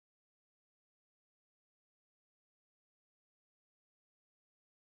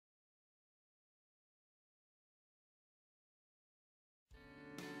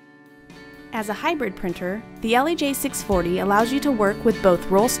As a hybrid printer, the LEJ-640 allows you to work with both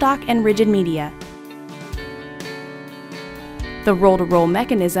roll stock and rigid media. The roll-to-roll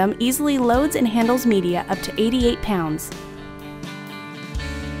mechanism easily loads and handles media up to 88 pounds.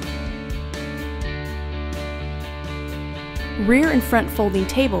 Rear and front folding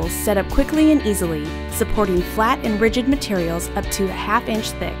tables set up quickly and easily, supporting flat and rigid materials up to a ½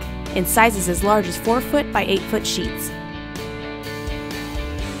 inch thick, in sizes as large as 4-foot by 8-foot sheets.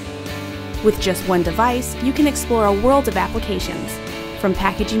 With just one device, you can explore a world of applications, from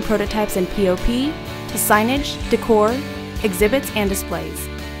packaging prototypes and POP to signage, decor, exhibits, and displays.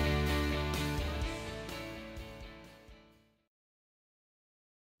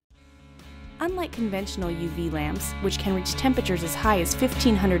 Unlike conventional UV lamps, which can reach temperatures as high as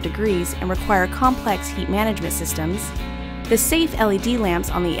 1500 degrees and require complex heat management systems, the safe LED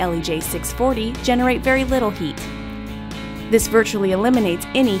lamps on the LEJ-640 generate very little heat. This virtually eliminates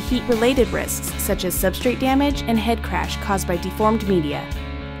any heat-related risks, such as substrate damage and head crash caused by deformed media.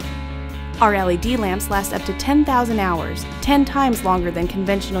 Our LED lamps last up to 10,000 hours, 10 times longer than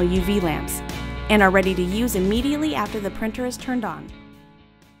conventional UV lamps, and are ready to use immediately after the printer is turned on.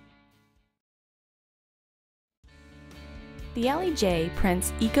 The LEJ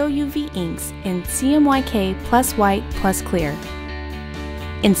prints Eco UV inks in CMYK plus white plus clear.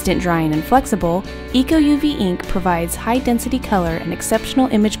 Instant drying and flexible, Eco UV ink provides high-density color and exceptional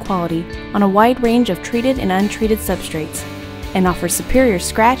image quality on a wide range of treated and untreated substrates, and offers superior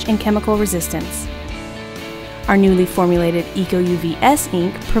scratch and chemical resistance. Our newly formulated Eco UV S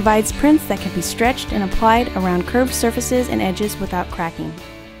ink provides prints that can be stretched and applied around curved surfaces and edges without cracking.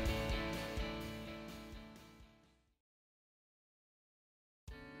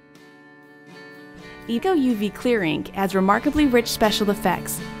 Eco UV Clear Ink adds remarkably rich special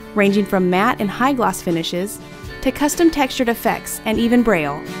effects, ranging from matte and high gloss finishes to custom textured effects and even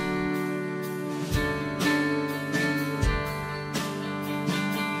braille.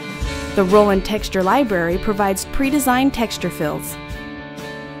 The Roll and Texture Library provides pre-designed texture fills.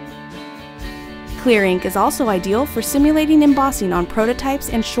 Clear Ink is also ideal for simulating embossing on prototypes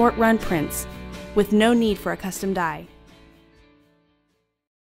and short-run prints, with no need for a custom die.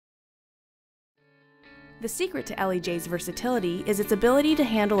 The secret to LEJ's versatility is its ability to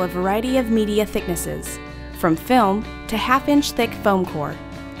handle a variety of media thicknesses, from film to ½ inch thick foam core.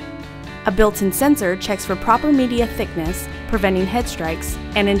 A built-in sensor checks for proper media thickness, preventing head strikes,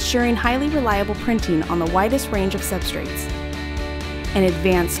 and ensuring highly reliable printing on the widest range of substrates. An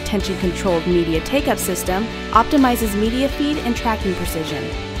advanced tension-controlled media take-up system optimizes media feed and tracking precision,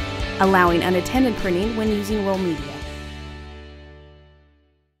 allowing unattended printing when using roll media.